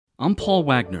I'm Paul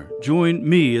Wagner. Join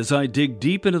me as I dig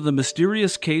deep into the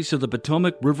mysterious case of the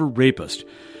Potomac River rapist.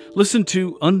 Listen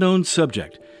to Unknown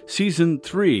Subject, Season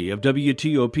 3 of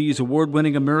WTOP's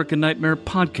award-winning American Nightmare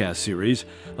podcast series,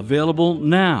 available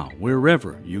now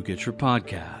wherever you get your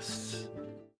podcasts.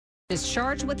 Is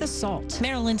charged with assault.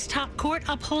 Maryland's top court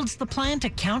upholds the plan to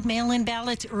count mail-in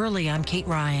ballots early. I'm Kate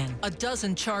Ryan. A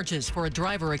dozen charges for a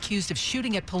driver accused of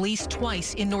shooting at police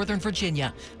twice in Northern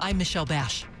Virginia. I'm Michelle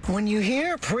Bash. When you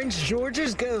hear Prince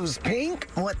George's goes pink,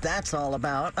 what that's all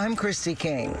about, I'm Christy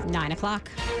King. 9 o'clock.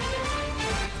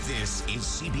 This is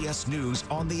CBS News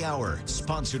on the Hour,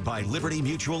 sponsored by Liberty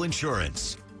Mutual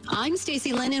Insurance. I'm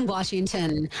Stacey Lynn in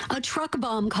Washington. A truck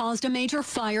bomb caused a major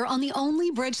fire on the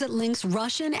only bridge that links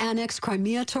Russian-annexed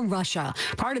Crimea to Russia.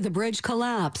 Part of the bridge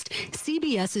collapsed.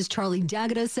 CBS's Charlie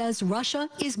D'Agata says Russia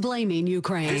is blaming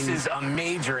Ukraine. This is a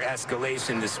major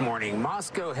escalation this morning.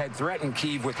 Moscow had threatened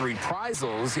Kyiv with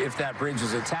reprisals if that bridge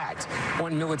is attacked.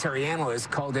 One military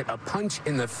analyst called it a punch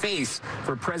in the face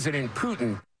for President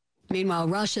Putin. Meanwhile,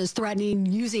 Russia is threatening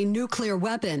using nuclear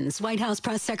weapons. White House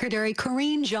Press Secretary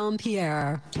Karine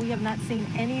Jean-Pierre. We have not seen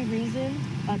any reason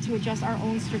to adjust our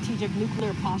own strategic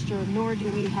nuclear posture, nor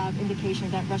do we have indication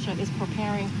that Russia is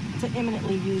preparing to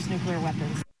imminently use nuclear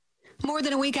weapons. More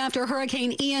than a week after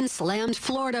Hurricane Ian slammed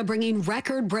Florida, bringing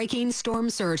record-breaking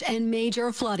storm surge and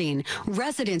major flooding,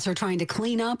 residents are trying to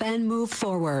clean up and move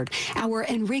forward. Our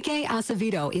Enrique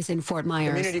Acevedo is in Fort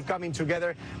Myers. Community coming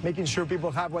together, making sure people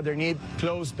have what they need,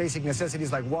 clothes, basic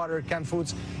necessities like water, canned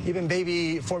foods, even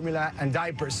baby formula and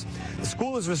diapers. The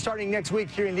school is restarting next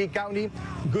week here in Lee County.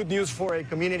 Good news for a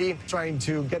community trying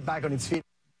to get back on its feet.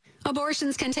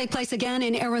 Abortions can take place again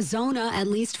in Arizona, at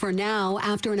least for now,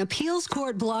 after an appeals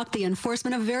court blocked the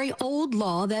enforcement of a very old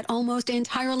law that almost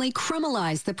entirely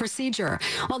criminalized the procedure.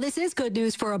 While this is good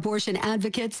news for abortion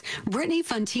advocates, Brittany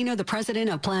Fantino, the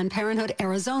president of Planned Parenthood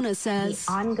Arizona, says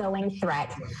the ongoing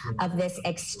threat of this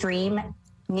extreme,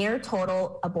 near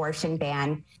total abortion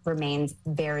ban remains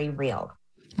very real.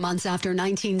 Months after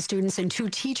 19 students and 2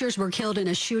 teachers were killed in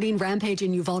a shooting rampage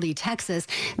in Uvalde, Texas,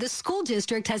 the school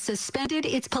district has suspended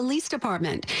its police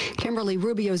department. Kimberly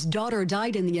Rubio's daughter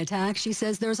died in the attack. She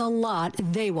says there's a lot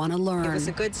they want to learn. It was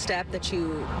a good step that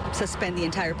you suspend the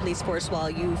entire police force while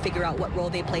you figure out what role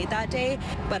they played that day.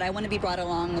 But I want to be brought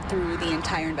along through the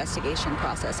entire investigation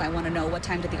process. I want to know what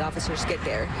time did the officers get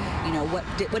there? You know,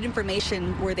 what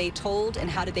information were they told and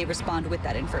how did they respond with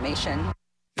that information?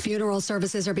 Funeral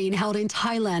services are being held in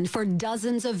Thailand for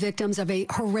dozens of victims of a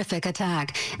horrific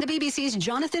attack. The BBC's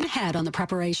Jonathan Head on the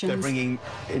preparations. They're bringing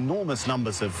enormous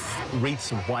numbers of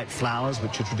wreaths of white flowers,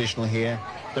 which are traditional here.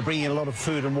 They're bringing in a lot of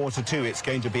food and water too. It's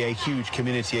going to be a huge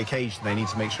community occasion. They need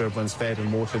to make sure everyone's fed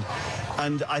and watered.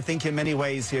 And I think in many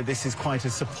ways here, this is quite a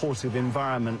supportive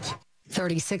environment.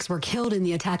 36 were killed in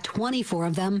the attack, 24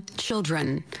 of them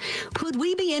children. Could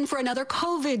we be in for another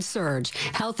COVID surge?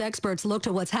 Health experts look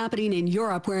to what's happening in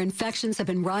Europe, where infections have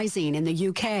been rising in the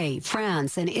UK,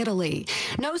 France, and Italy.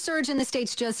 No surge in the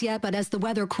States just yet, but as the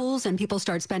weather cools and people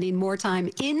start spending more time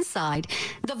inside,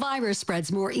 the virus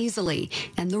spreads more easily,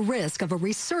 and the risk of a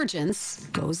resurgence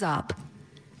goes up.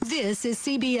 This is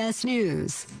CBS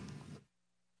News.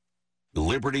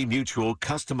 Liberty Mutual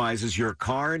customizes your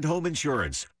car and home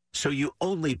insurance, so you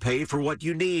only pay for what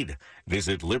you need.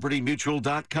 Visit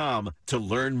libertymutual.com to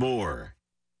learn more.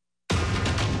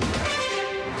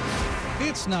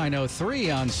 It's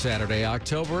 9:03 on Saturday,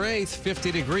 October 8th,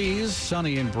 50 degrees,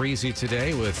 sunny and breezy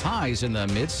today with highs in the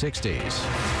mid-60s.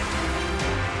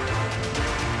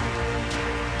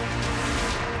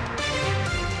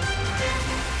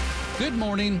 Good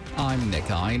morning, I'm Nick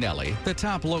Iannelli. The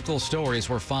top local stories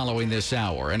we're following this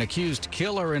hour. An accused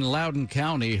killer in Loudoun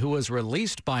County who was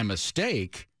released by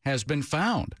mistake has been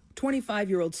found.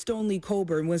 25-year-old Stonely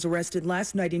Colburn was arrested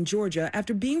last night in Georgia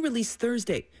after being released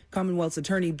Thursday. Commonwealth's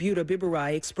attorney Buta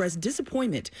Bibarai expressed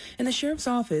disappointment in the sheriff's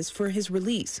office for his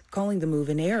release, calling the move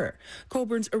an error.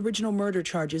 Colburn's original murder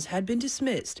charges had been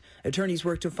dismissed. Attorneys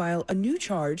worked to file a new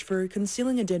charge for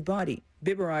concealing a dead body.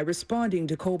 Bibarai responding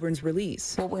to Colburn's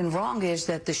release. What went wrong is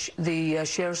that the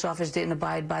sheriff's office didn't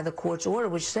abide by the court's order,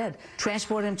 which said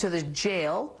transport him to the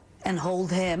jail and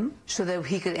hold him so that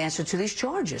he could answer to these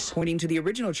charges. Pointing to the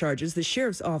original charges, the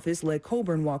sheriff's office let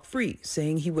Colburn walk free,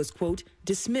 saying he was, quote,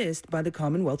 dismissed by the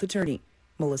Commonwealth attorney.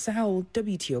 Melissa Howell,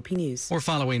 WTOP News. We're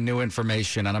following new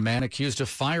information on a man accused of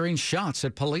firing shots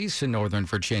at police in Northern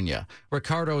Virginia.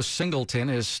 Ricardo Singleton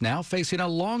is now facing a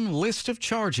long list of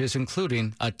charges,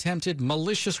 including attempted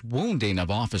malicious wounding of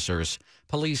officers.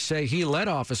 Police say he led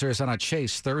officers on a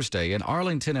chase Thursday in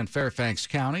Arlington and Fairfax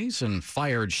counties and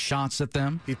fired shots at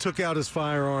them. He took out his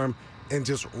firearm and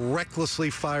just recklessly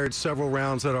fired several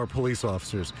rounds at our police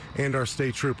officers and our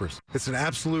state troopers. It's an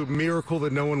absolute miracle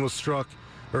that no one was struck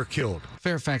or killed.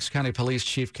 Fairfax County Police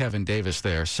Chief Kevin Davis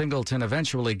there. Singleton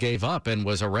eventually gave up and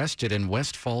was arrested in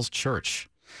West Falls Church.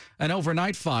 An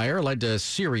overnight fire led to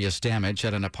serious damage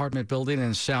at an apartment building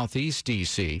in southeast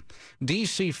D.C.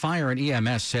 D.C. Fire and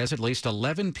EMS says at least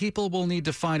 11 people will need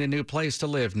to find a new place to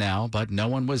live now, but no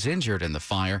one was injured in the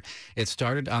fire. It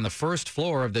started on the first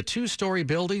floor of the two-story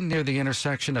building near the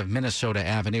intersection of Minnesota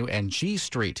Avenue and G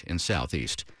Street in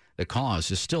southeast. The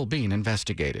cause is still being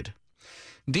investigated.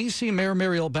 D.C. Mayor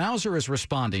Muriel Bowser is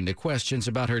responding to questions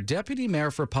about her deputy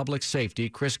mayor for public safety,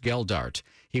 Chris Geldart.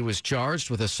 He was charged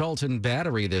with assault and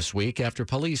battery this week after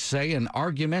police say an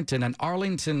argument in an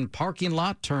Arlington parking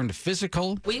lot turned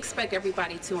physical. We expect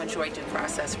everybody to enjoy due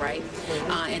process, right?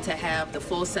 And to have the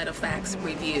full set of facts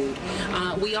reviewed.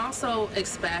 We also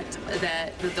expect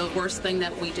that the worst thing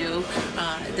that we do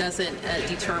doesn't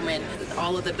determine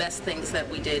all of the best things that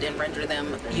we did and render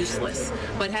them useless.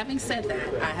 But having said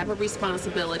that, I have a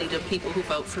responsibility to people who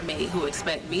vote for me, who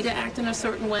expect me to act in a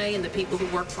certain way, and the people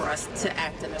who work for us to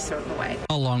act in a certain way.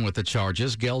 Along with the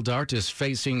charges, Geldart is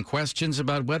facing questions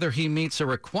about whether he meets a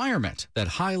requirement that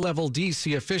high-level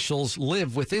D.C. officials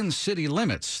live within city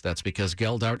limits. That's because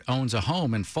Geldart owns a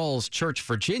home in Falls Church,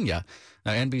 Virginia.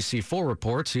 Now, NBC4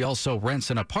 reports he also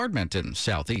rents an apartment in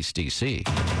southeast D.C.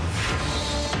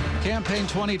 Campaign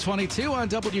 2022 on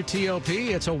WTOP.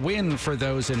 It's a win for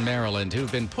those in Maryland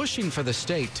who've been pushing for the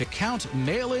state to count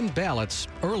mail-in ballots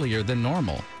earlier than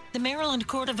normal. The Maryland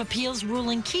Court of Appeals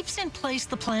ruling keeps in place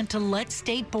the plan to let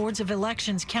state boards of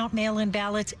elections count mail-in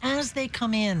ballots as they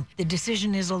come in. The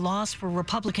decision is a loss for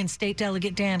Republican State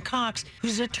Delegate Dan Cox,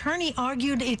 whose attorney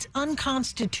argued it's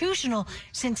unconstitutional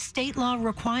since state law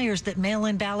requires that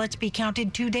mail-in ballots be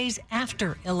counted 2 days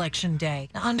after Election Day.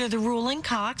 Under the ruling,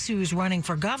 Cox, who's running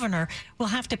for governor, will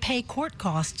have to pay court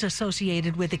costs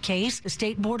associated with the case. The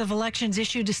State Board of Elections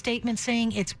issued a statement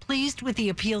saying it's pleased with the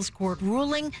appeals court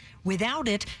ruling. Without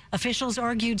it, officials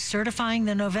argued certifying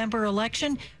the November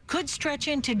election could stretch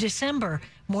into December.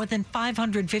 More than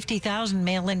 550,000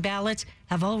 mail-in ballots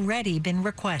have already been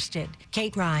requested.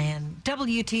 Kate Ryan,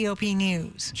 WTOP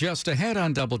News. Just ahead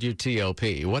on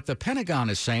WTOP, what the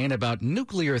Pentagon is saying about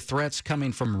nuclear threats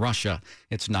coming from Russia.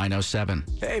 It's 9:07.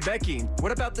 Hey, Becky,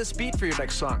 what about this beat for your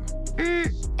next song?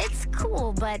 It's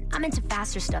cool, but I'm into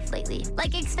faster stuff lately,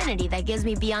 like Xfinity that gives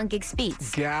me beyond gig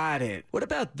speeds. Got it. What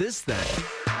about this then?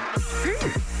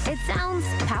 It sounds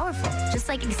powerful, just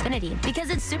like Xfinity. Because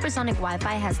its supersonic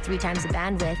Wi-Fi has 3 times the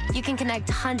bandwidth, you can connect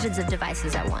hundreds of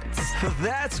devices at once.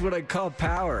 That's what I call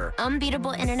power.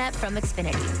 Unbeatable internet from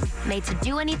Xfinity. Made to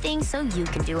do anything so you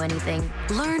can do anything.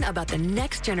 Learn about the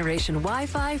next generation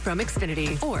Wi-Fi from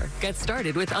Xfinity. Or get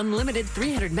started with unlimited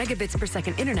 300 megabits per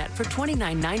second internet for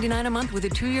 $29.99 a month with a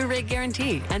 2-year rate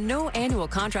guarantee. And no annual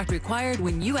contract required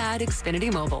when you add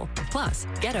Xfinity Mobile. Plus,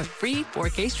 get a free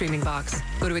 4K streaming box.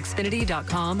 Go to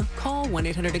Xfinity.com, call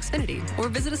 1-800-XFINITY, or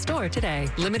visit a store today.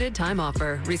 Limited time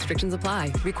offer. Restrictions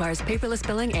apply. Requires paperless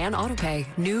billing and autopay.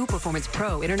 New Performance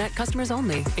Pro Internet customers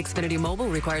only. Xfinity Mobile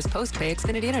requires post-pay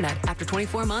Xfinity Internet. After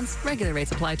 24 months, regular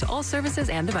rates apply to all services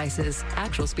and devices.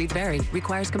 Actual speed vary.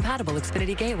 Requires compatible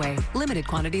Xfinity Gateway. Limited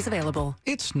quantities available.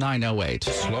 It's 9:08.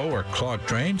 Slow or clogged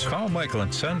drains? Call Michael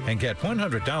 & Son and get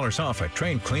 $100 off at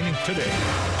train cleaning today.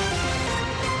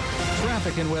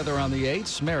 Traffic and weather on the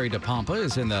 8s. Mary DePompa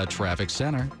is in the traffic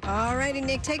center. All righty,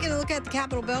 Nick, taking a look at the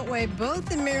Capitol Beltway,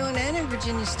 both in Maryland and in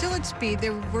Virginia, still at speed.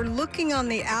 We're looking on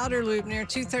the outer loop near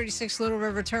 236 Little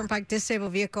River Turnpike,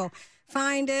 disabled vehicle.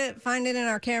 Find it in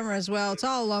our camera as well. It's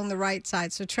all along the right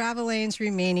side, so travel lanes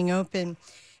remaining open.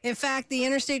 In fact, the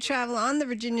interstate travel on the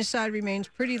Virginia side remains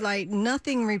pretty light.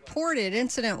 Nothing reported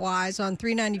incident-wise on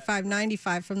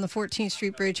 395-95 from the 14th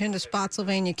Street Bridge into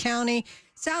Spotsylvania County.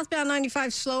 Southbound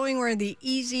 95 slowing where the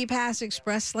Easy Pass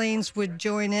Express lanes would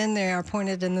join in. They are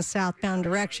pointed in the southbound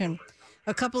direction.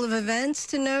 A couple of events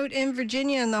to note in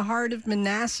Virginia. In the heart of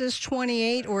Manassas,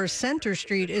 28 or Center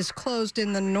Street is closed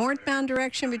in the northbound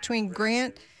direction between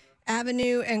Grant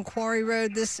Avenue and Quarry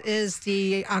Road. This is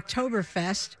the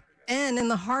Oktoberfest. And in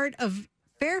the heart of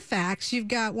Fairfax, you've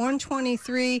got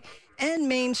 123 and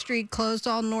Main Street closed,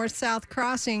 all north-south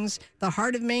crossings. The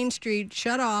heart of Main Street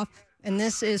shut off, and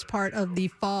this is part of the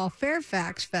Fall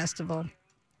Fairfax Festival.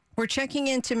 We're checking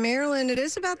into Maryland. It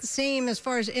is about the same as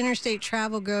far as interstate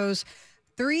travel goes.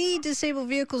 3 disabled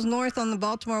vehicles north on the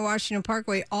Baltimore-Washington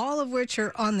Parkway, all of which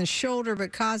are on the shoulder,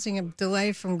 but causing a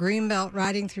delay from Greenbelt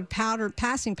riding through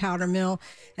passing Powder Mill,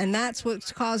 and that's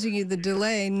what's causing you the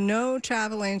delay. No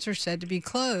travel lanes are said to be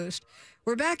closed.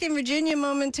 We're back in Virginia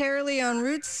momentarily on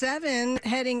Route 7,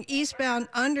 heading eastbound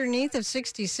underneath of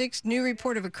 66. New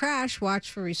report of a crash.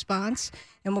 Watch for response.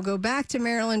 And we'll go back to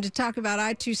Maryland to talk about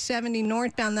I-270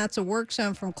 northbound. That's a work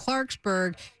zone from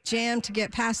Clarksburg, jammed to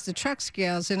get past the truck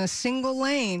scales in a single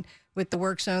lane with the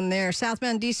work zone there.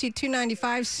 Southbound DC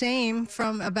 295, same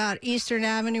from about Eastern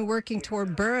Avenue, working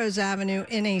toward Burroughs Avenue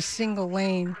in a single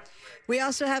lane. We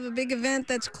also have a big event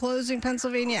that's closing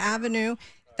Pennsylvania Avenue.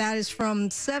 That is from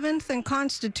 7th and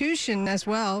Constitution as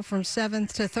well, from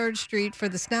 7th to 3rd Street for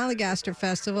the Snallygaster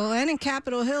Festival. And in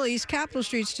Capitol Hill, East Capitol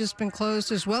Street's just been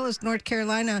closed, as well as North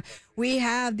Carolina. We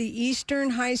have the Eastern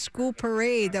High School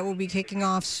Parade that will be kicking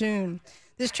off soon.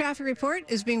 This traffic report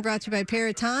is being brought to you by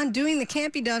Peraton, doing the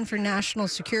can't be done for national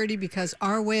security because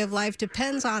our way of life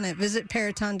depends on it. Visit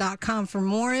Peraton.com for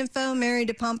more info. Mary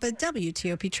DePompa,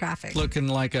 WTOP Traffic. Looking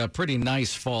like a pretty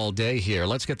nice fall day here.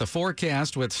 Let's get the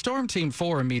forecast with Storm Team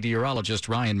 4 meteorologist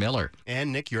Ryan Miller.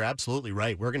 And Nick, you're absolutely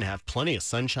right. We're going to have plenty of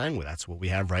sunshine. Well, that's what we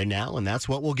have right now, and that's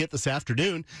what we'll get this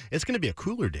afternoon. It's going to be a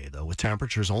cooler day, though, with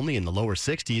temperatures only in the lower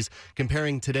 60s.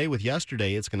 Comparing today with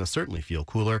yesterday, it's going to certainly feel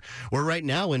cooler. We're right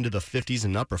now into the 50s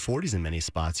and upper 40s in many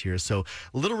spots here. So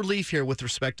a little relief here with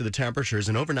respect to the temperatures.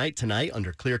 And overnight tonight,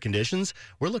 under clear conditions,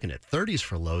 we're looking at 30s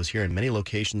for lows here in many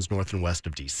locations north and west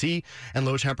of D.C. And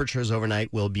low temperatures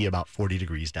overnight will be about 40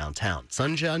 degrees downtown.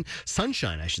 Sunshine,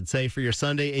 I should say, for your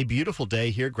Sunday. A beautiful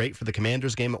day here. Great for the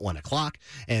Commanders game at 1 o'clock.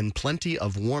 And plenty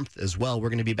of warmth as well. We're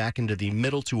going to be back into the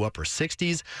middle to upper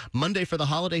 60s. Monday for the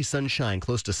holiday, sunshine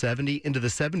close to 70. Into the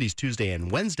 70s Tuesday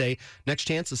and Wednesday. Next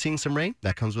chance of seeing some rain,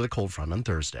 that comes with a cold front on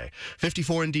Thursday.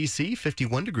 54 in D.C.,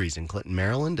 51 degrees in Clinton,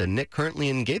 Maryland, and Nick currently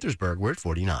in Gaithersburg, we're at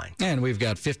 49. And we've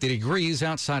got 50 degrees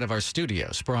outside of our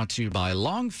studios, brought to you by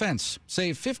Long Fence.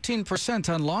 Save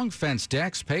 15% on Long Fence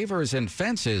decks, pavers, and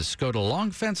fences. Go to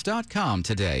longfence.com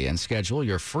today and schedule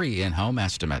your free in-home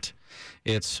estimate.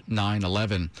 It's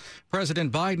 9/11.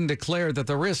 President Biden declared that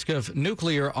the risk of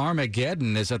nuclear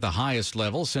Armageddon is at the highest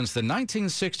level since the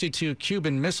 1962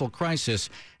 Cuban Missile Crisis,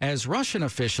 as Russian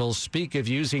officials speak of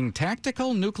using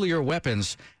tactical nuclear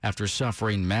weapons after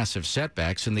suffering massive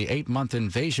setbacks in the 8-month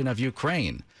invasion of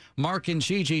Ukraine. Mark and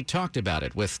Gigi talked about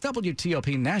it with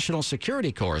WTOP national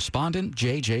security correspondent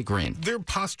J.J. Green. Their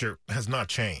posture has not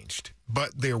changed,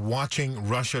 but they're watching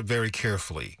Russia very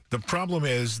carefully. The problem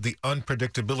is the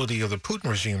unpredictability of the Putin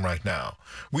regime right now.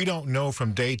 We don't know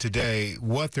from day to day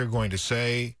what they're going to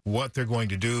say, what they're going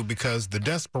to do, because the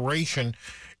desperation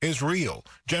is real.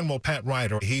 General Pat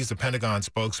Ryder, he's the Pentagon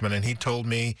spokesman, and he told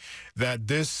me that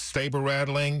this saber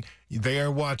rattling, they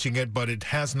are watching it, but it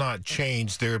has not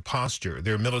changed their posture,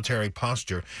 their military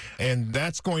posture. And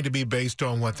that's going to be based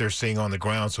on what they're seeing on the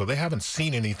ground. So they haven't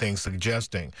seen anything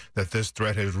suggesting that this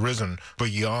threat has risen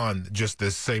beyond just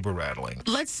this saber rattling.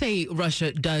 Let's say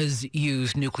Russia does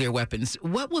use nuclear weapons.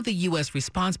 What will the U.S.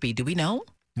 response be? Do we know?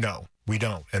 No, we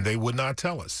don't. And they would not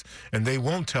tell us. And they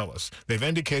won't tell us. They've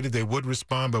indicated they would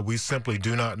respond, but we simply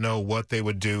do not know what they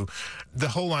would do. The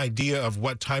whole idea of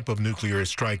what type of nuclear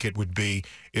strike it would be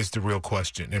is the real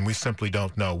question. And we simply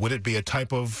don't know. Would it be a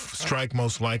type of strike?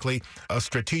 Most likely. A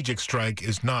strategic strike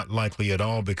is not likely at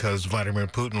all because Vladimir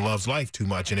Putin loves life too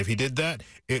much. And if he did that,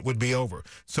 it would be over.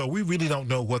 So we really don't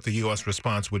know what the U.S.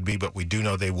 response would be, but we do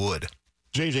know they would.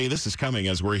 JJ, this is coming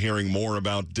as we're hearing more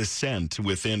about dissent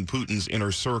within Putin's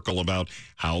inner circle about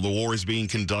how the war is being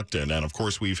conducted. And, of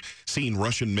course, we've seen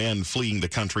Russian men fleeing the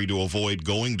country to avoid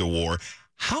going to war.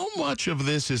 How much of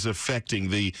this is affecting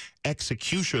the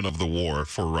execution of the war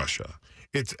for Russia?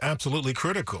 It's absolutely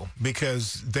critical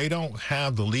because they don't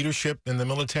have the leadership in the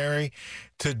military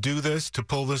to do this, to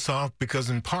pull this off,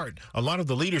 because in part, a lot of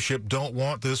the leadership don't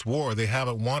want this war. They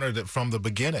haven't wanted it from the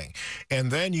beginning. And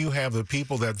then you have the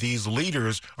people that these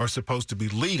leaders are supposed to be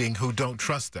leading who don't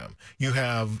trust them. You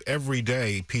have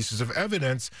everyday pieces of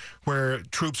evidence where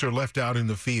troops are left out in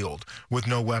the field with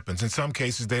no weapons. In some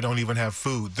cases, they don't even have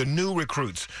food. The new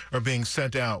recruits are being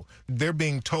sent out. They're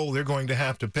being told they're going to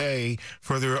have to pay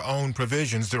for their own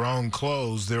provisions, their own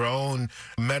clothes, their own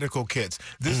medical kits.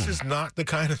 This is not the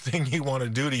kind of thing you want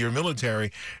to do to your military,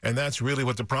 and that's really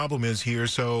what the problem is here.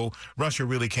 So Russia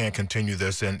really can't continue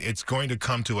this, and it's going to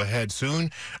come to a head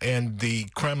soon, and the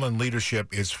Kremlin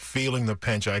leadership is feeling the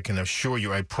pinch. I can assure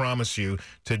you, I promise you,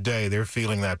 today they're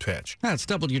feeling that pinch. That's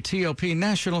WTOP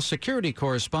national security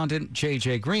correspondent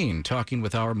J.J. Green talking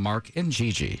with our Mark and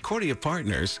Gigi. Cordia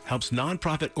Partners helps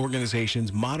nonprofit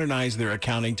organizations modernize their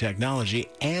accounting technology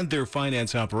and their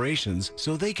finance operations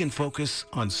so they can focus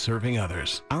on serving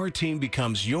others. Our team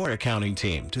becomes your accounting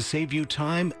team to save you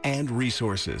time and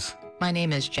resources. My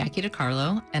name is Jackie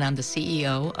DiCarlo, and I'm the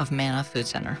CEO of Manna Food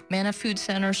Center. Manna Food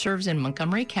Center serves in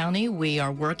Montgomery County. We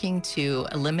are working to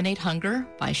eliminate hunger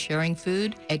by sharing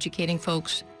food, educating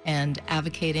folks, and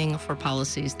advocating for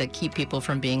policies that keep people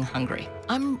from being hungry.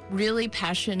 I'm really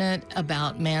passionate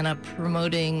about Manna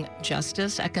promoting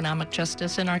justice, economic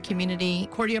justice in our community.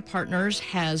 Cordia Partners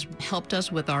has helped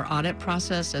us with our audit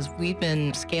process as we've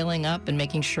been scaling up and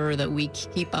making sure that we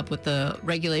keep up with the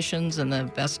regulations and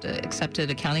the best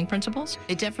accepted accounting principles.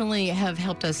 They definitely have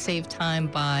helped us save time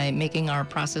by making our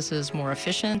processes more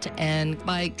efficient and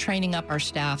by training up our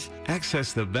staff.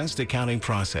 Access the best accounting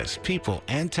process, people,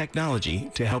 and technology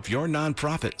to help your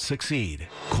nonprofit succeed.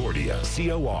 Cordia,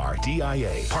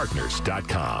 C-O-R-D-I-A,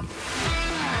 partners.com.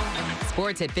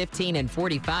 Sports at 15 and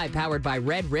 45, powered by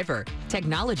Red River.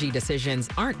 Technology decisions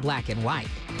aren't black and white.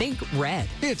 Think red.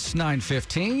 It's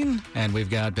 9:15, and we've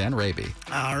got Ben Raby.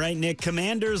 All right, Nick.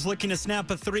 Commanders looking to snap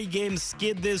a 3-game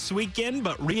skid this weekend,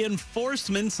 but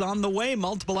reinforcements on the way.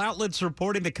 Multiple outlets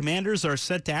reporting the Commanders are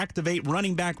set to activate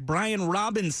running back Brian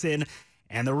Robinson,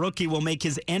 and the rookie will make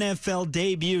his NFL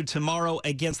debut tomorrow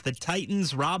against the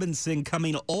Titans. Robinson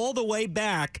coming all the way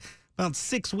back about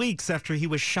 6 weeks after he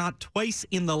was shot twice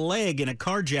in the leg in a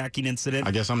carjacking incident.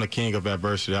 I guess I'm the king of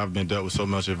adversity. I've been dealt with so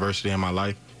much adversity in my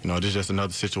life. This is just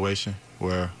another situation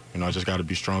where, I just got to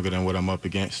be stronger than what I'm up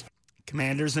against.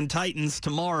 Commanders and Titans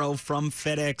tomorrow from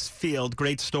FedEx Field.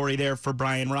 Great story there for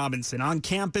Brian Robinson. On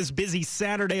campus, busy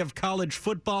Saturday of college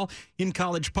football. In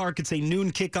College Park, it's a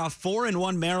noon kickoff.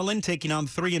 4-1 Maryland taking on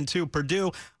 3-2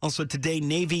 Purdue. Also today,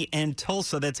 Navy and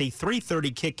Tulsa. That's a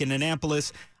 3:30 kick in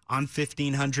Annapolis on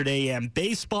 1500 a.m.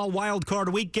 Baseball wild card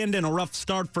weekend and a rough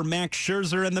start for Max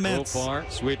Scherzer and the Mets. Profar,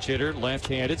 switch hitter,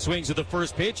 left-handed, swings at the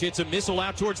first pitch. It's a missile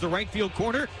out towards the right field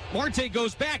corner. Marte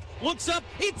goes back, looks up.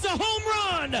 It's a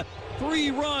home run!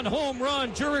 3-run home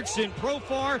run. Jurickson,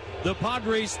 Profar, the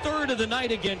Padres' third of the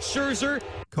night against Scherzer.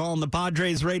 Calling the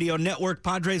Padres radio network.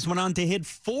 Padres went on to hit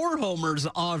 4 homers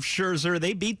off Scherzer.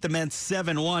 They beat the Mets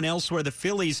 7-1. Elsewhere, the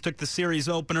Phillies took the series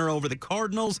opener over the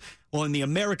Cardinals. While in the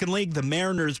American League, the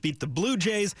Mariners beat the Blue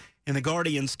Jays, and the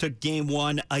Guardians took Game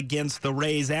 1 against the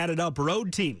Rays. Added up,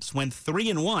 road teams went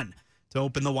 3-1 to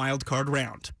open the wild card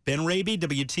round. Ben Raby,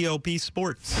 WTOP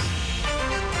Sports.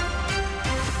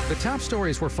 The top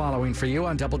stories we're following for you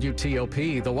on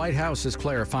WTOP. The White House is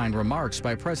clarifying remarks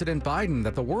by President Biden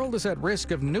that the world is at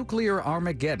risk of nuclear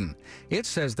Armageddon. It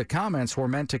says the comments were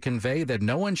meant to convey that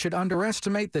no one should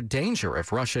underestimate the danger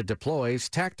if Russia deploys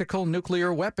tactical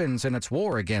nuclear weapons in its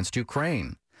war against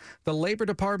Ukraine. The Labor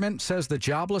Department says the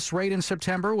jobless rate in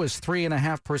September was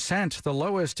 3.5%, the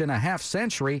lowest in a half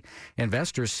century.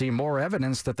 Investors see more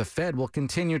evidence that the Fed will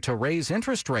continue to raise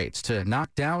interest rates to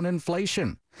knock down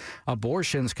inflation.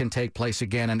 Abortions can take place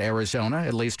again in Arizona,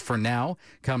 at least for now.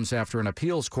 Comes after an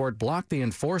appeals court blocked the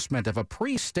enforcement of a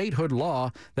pre-statehood law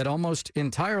that almost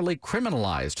entirely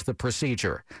criminalized the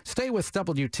procedure. Stay with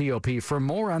WTOP for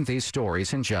more on these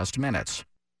stories in just minutes.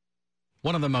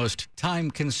 One of the most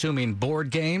time-consuming board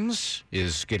games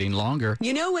is getting longer.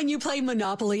 When you play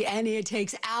Monopoly and it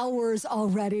takes hours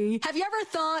already? Have you ever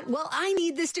thought, well, I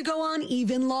need this to go on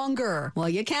even longer? Well,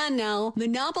 you can now.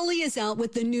 Monopoly is out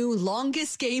with the new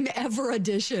Longest Game Ever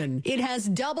edition. It has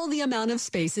double the amount of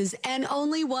spaces and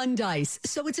only 1 dice,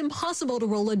 so it's impossible to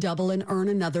roll a double and earn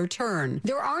another turn.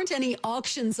 There aren't any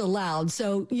auctions allowed,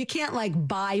 so you can't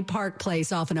buy Park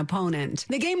Place off an opponent.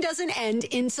 The game doesn't end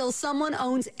until someone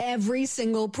owns every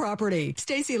single property.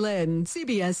 Stacey Lynn,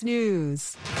 CBS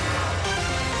News.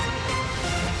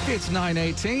 It's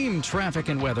 9:18, traffic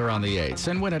and weather on the 8s,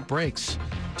 and when it breaks,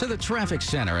 to the traffic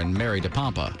center in Mary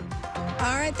DePompa.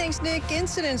 All right, thanks, Nick.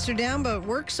 Incidents are down, but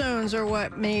work zones are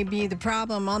what may be the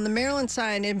problem. On the Maryland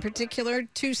side in particular,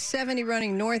 270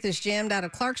 running north is jammed out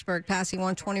of Clarksburg, passing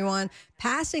 121.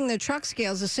 Passing the truck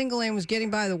scales, a single lane was getting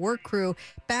by the work crew.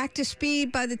 Back to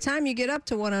speed by the time you get up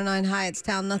to 109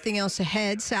 Hyattstown. Nothing else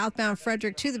ahead. Southbound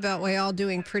Frederick to the Beltway, all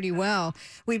doing pretty well.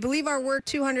 We believe our work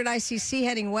 200 ICC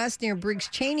heading west near Briggs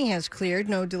Cheney has cleared.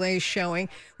 No delays showing.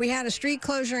 We had a street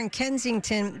closure in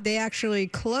Kensington. They actually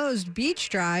closed Beach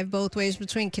Drive both ways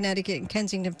between Connecticut and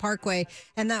Kensington Parkway,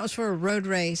 and that was for a road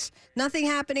race. Nothing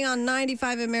happening on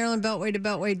 95 in Maryland, Beltway to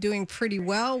Beltway, doing pretty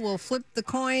well. We'll flip the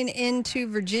coin into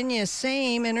Virginia.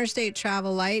 Same interstate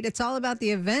travel light. It's all about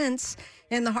the events.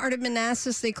 In the heart of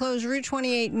Manassas, they close Route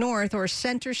 28 North, or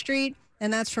Center Street,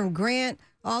 and that's from Grant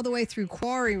all the way through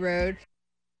Quarry Road.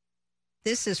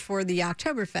 This is for the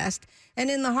Oktoberfest. And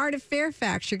in the heart of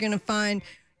Fairfax, you're going to find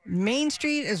Main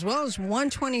Street as well as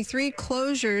 123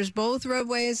 closures, both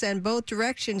roadways and both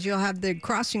directions. You'll have the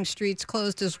crossing streets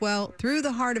closed as well through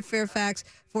the heart of Fairfax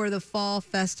for the Fall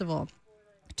Festival.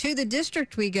 To the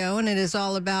district we go, and it is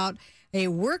all about a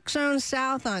work zone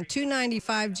south on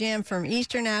 295 jam from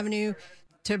Eastern Avenue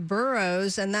to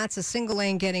Burroughs, and that's a single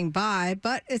lane getting by,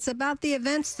 but it's about the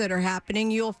events that are happening.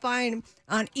 You'll find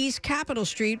on East Capitol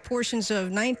Street portions of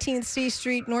 19th C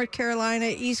Street, North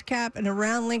Carolina, East Cap, and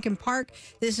around Lincoln Park.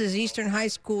 This is Eastern High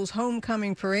School's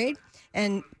homecoming parade.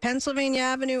 And Pennsylvania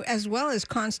Avenue as well as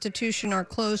Constitution are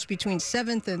closed between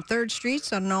 7th and 3rd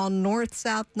Streets, and all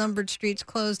north-south numbered streets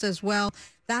closed as well.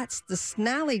 That's the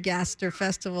Snallygaster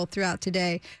Festival throughout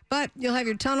today. But you'll have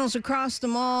your tunnels across the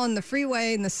mall and the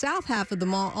freeway in the south half of the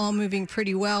mall all moving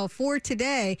pretty well for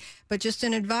today. But just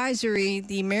an advisory,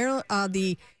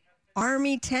 the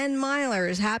Army 10 Miler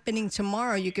is happening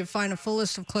tomorrow. You can find a full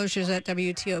list of closures at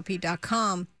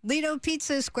WTOP.com. Lido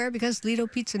Pizza is square because Lido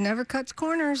Pizza never cuts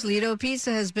corners. Lido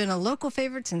Pizza has been a local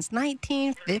favorite since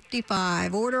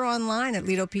 1955. Order online at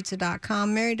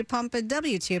LidoPizza.com. Mary DePompa,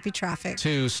 WTOP Traffic.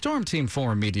 To Storm Team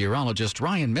 4 meteorologist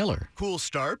Ryan Miller. Cool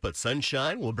start, but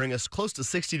sunshine will bring us close to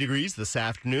 60 degrees this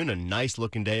afternoon. A nice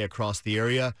looking day across the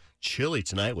area. Chilly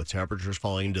tonight with temperatures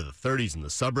falling into the 30s in the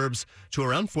suburbs to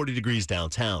around 40 degrees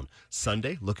downtown.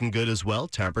 Sunday looking good as well.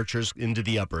 Temperatures into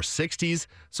the upper 60s,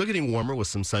 so getting warmer with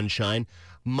some sunshine.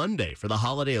 Monday for the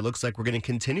holiday, it looks like we're going to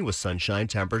continue with sunshine.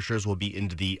 Temperatures will be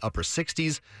into the upper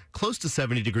 60s, close to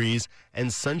 70 degrees,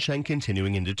 and sunshine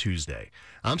continuing into Tuesday.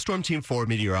 I'm Storm Team 4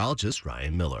 meteorologist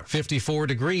Ryan Miller. 54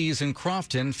 degrees in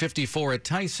Crofton, 54 at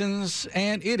Tyson's,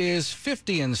 and it is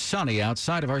 50 and sunny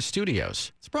outside of our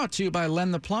studios. It's brought to you by Len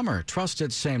the Plumber,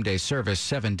 trusted same-day service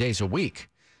 7 days a week.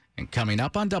 And coming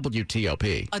up on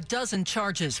WTOP. A dozen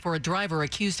charges for a driver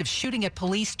accused of shooting at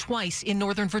police twice in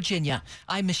Northern Virginia.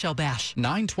 I'm Michelle Bash.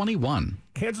 9:21.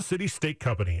 Kansas City Steak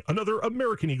Company, another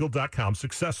AmericanEagle.com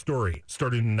success story.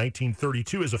 Started in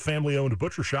 1932 as a family-owned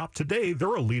butcher shop, today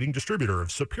they're a leading distributor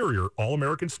of superior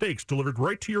all-American steaks delivered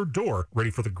right to your door, ready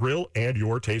for the grill and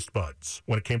your taste buds.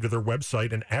 When it came to their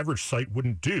website, an average site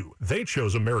wouldn't do. They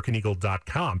chose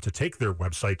AmericanEagle.com to take their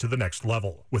website to the next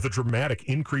level. With a dramatic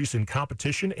increase in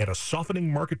competition and a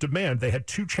softening market demand, they had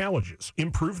two challenges: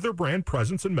 improve their brand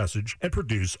presence and message, and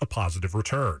produce a positive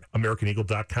return.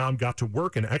 AmericanEagle.com got to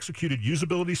work and executed usability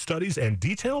studies and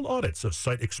detailed audits of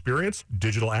site experience,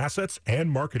 digital assets, and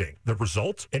marketing. The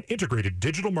result? An integrated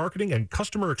digital marketing and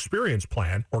customer experience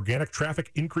plan, organic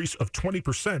traffic increase of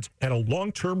 20%, and a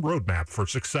long-term roadmap for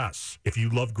success. If you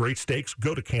love great steaks,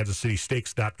 go to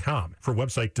KansasCitySteaks.com for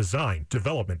website design,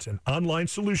 development, and online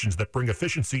solutions that bring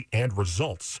efficiency and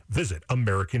results. Visit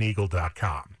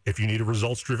AmericanEagle.com. If you need a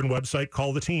results-driven website,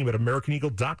 call the team at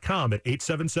AmericanEagle.com at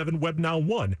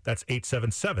 877-WEBNOW1. That's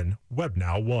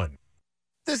 877-WEBNOW1.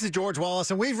 This is George Wallace,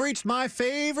 and we've reached my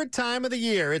favorite time of the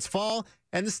year. It's fall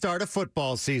and the start of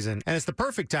football season, and it's the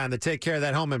perfect time to take care of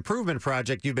that home improvement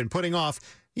project you've been putting off,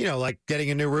 like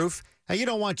getting a new roof. Now, you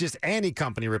don't want just any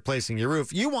company replacing your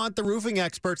roof. You want the roofing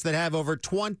experts that have over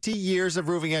 20 years of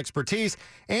roofing expertise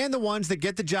and the ones that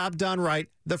get the job done right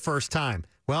the first time.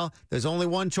 Well, there's only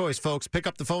one choice, folks. Pick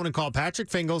up the phone and call Patrick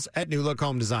Fingles at New Look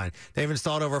Home Design. They've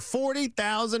installed over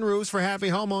 40,000 roofs for happy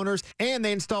homeowners, and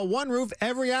they install one roof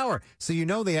every hour, so you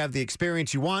know they have the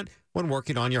experience you want when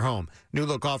working on your home. New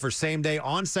Look offers same-day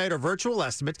on-site or virtual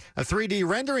estimates, a 3D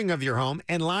rendering of your home,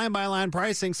 and line-by-line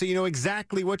pricing so you know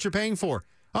exactly what you're paying for.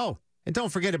 Oh, and don't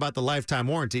forget about the lifetime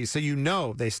warranty, so you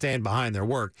know they stand behind their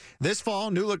work. This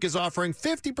fall, New Look is offering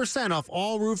 50% off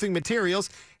all roofing materials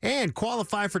and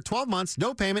qualify for 12 months,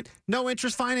 no payment, no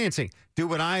interest financing. Do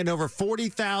what I and over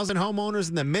 40,000 homeowners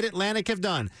in the Mid-Atlantic have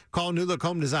done. Call New Look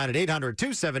Home Design at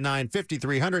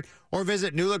 800-279-5300 or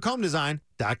visit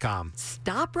newlookhomedesign.com.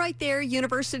 Stop right there.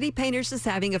 University Painters is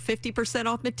having a 50%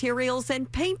 off materials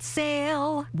and paint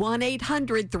sale.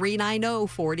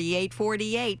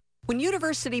 1-800-390-4848. When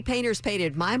University Painters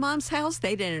painted my mom's house,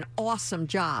 they did an awesome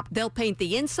job. They'll paint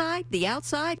the inside, the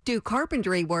outside, do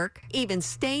carpentry work, even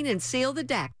stain and seal the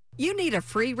deck. You need a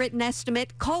free written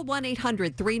estimate? Call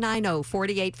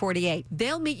 1-800-390-4848.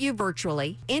 They'll meet you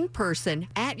virtually, in person,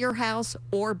 at your house,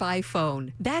 or by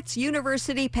phone. That's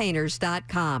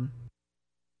universitypainters.com.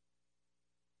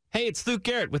 Hey, it's Luke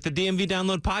Garrett with the DMV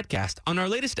Download Podcast. On our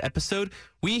latest episode,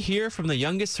 we hear from the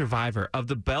youngest survivor of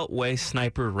the Beltway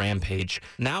sniper rampage.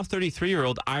 Now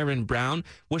 33-year-old Iron Brown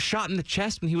was shot in the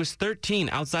chest when he was 13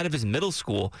 outside of his middle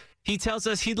school. He tells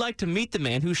us he'd like to meet the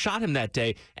man who shot him that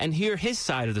day and hear his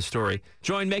side of the story.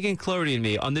 Join Megan Cloherty and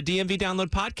me on the DMV Download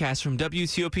Podcast from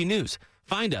WTOP News.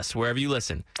 Find us wherever you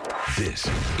listen. This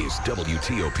is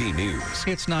WTOP News.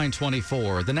 It's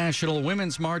 9:24. The National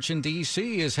Women's March in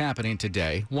D.C. is happening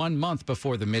today, 1 month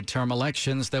before the midterm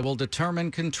elections that will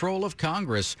determine control of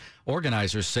Congress.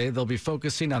 Organizers say they'll be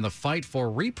focusing on the fight for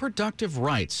reproductive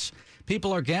rights.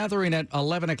 People are gathering at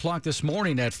 11 o'clock this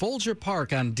morning at Folger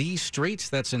Park on D Street.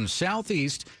 That's in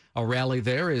Southeast. A rally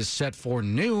there is set for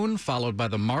noon, followed by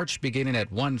the march beginning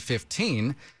at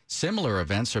 1:15. Similar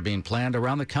events are being planned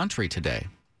around the country today.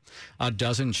 A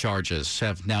dozen charges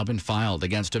have now been filed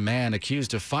against a man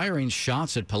accused of firing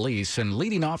shots at police and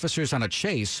leading officers on a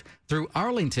chase through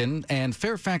Arlington and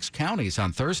Fairfax counties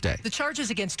on Thursday. The charges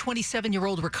against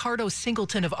 27-year-old Ricardo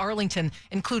Singleton of Arlington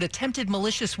include attempted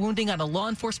malicious wounding on a law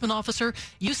enforcement officer,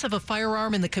 use of a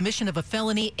firearm in the commission of a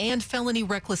felony, and felony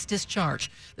reckless discharge.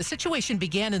 The situation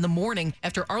began in the morning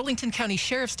after Arlington County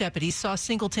Sheriff's deputies saw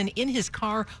Singleton in his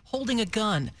car holding a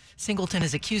gun. Singleton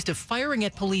is accused of firing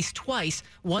at police twice,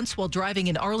 once while driving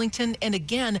in Arlington and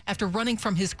again after running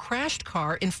from his crashed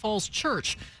car in Falls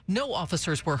Church. No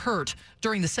officers were hurt.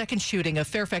 During the second shooting, a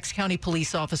Fairfax County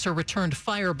police officer returned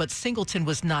fire, but Singleton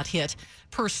was not hit.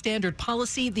 Per standard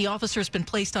policy, the officer's been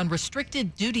placed on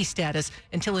restricted duty status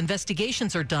until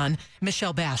investigations are done.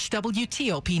 Michelle Bash,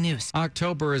 WTOP News.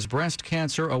 October is Breast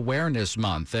Cancer Awareness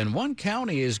Month, and one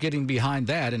county is getting behind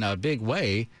that in a big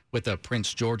way with the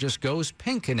Prince George's Goes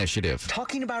Pink initiative.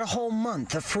 Talking about a whole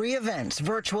month of free events,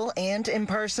 virtual and in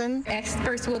person.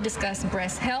 Experts will discuss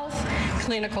breast health,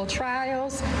 clinical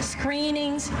trials,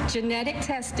 screenings, genetic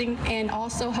testing, and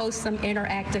also host some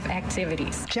interactive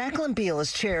activities. Jacqueline Beal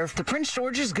is chair of the Prince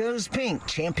George's Goes Pink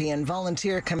Champion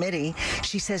Volunteer Committee.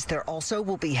 She says there also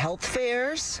will be health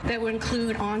fairs that will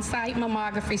include on-site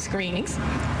mammography screenings,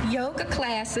 yoga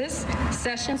classes,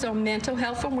 sessions on mental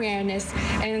health awareness,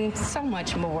 and so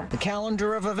much more. The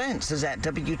calendar of events is at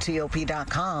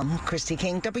WTOP.com. Christy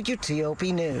King,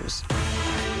 WTOP News.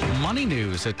 Money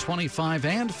news at 25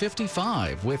 and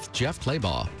 55 with Jeff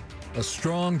Claybaugh. A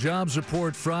strong jobs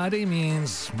report Friday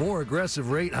means more aggressive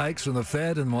rate hikes from the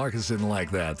Fed, and markets didn't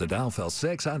like that. The Dow fell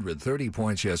 630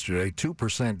 points yesterday,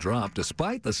 2% drop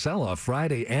despite the sell-off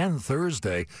Friday and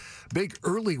Thursday. Big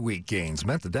early week gains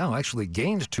meant the Dow actually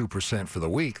gained 2% for the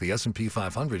week. The S&P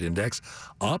 500 index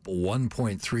up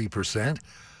 1.3%.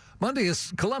 Monday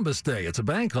is Columbus Day. It's a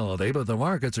bank holiday, but the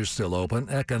markets are still open.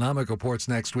 Economic reports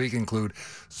next week include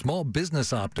small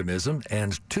business optimism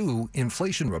and 2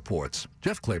 inflation reports.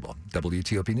 Jeff Claybaugh,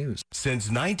 WTOP News.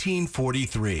 Since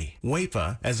 1943,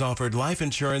 WAEPA has offered life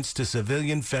insurance to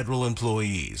civilian federal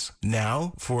employees.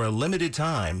 Now, for a limited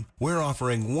time, we're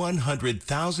offering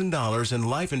 $100,000 in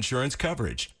life insurance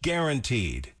coverage,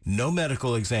 guaranteed. No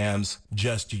medical exams,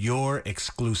 just your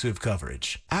exclusive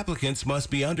coverage. Applicants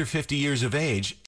must be under 50 years of age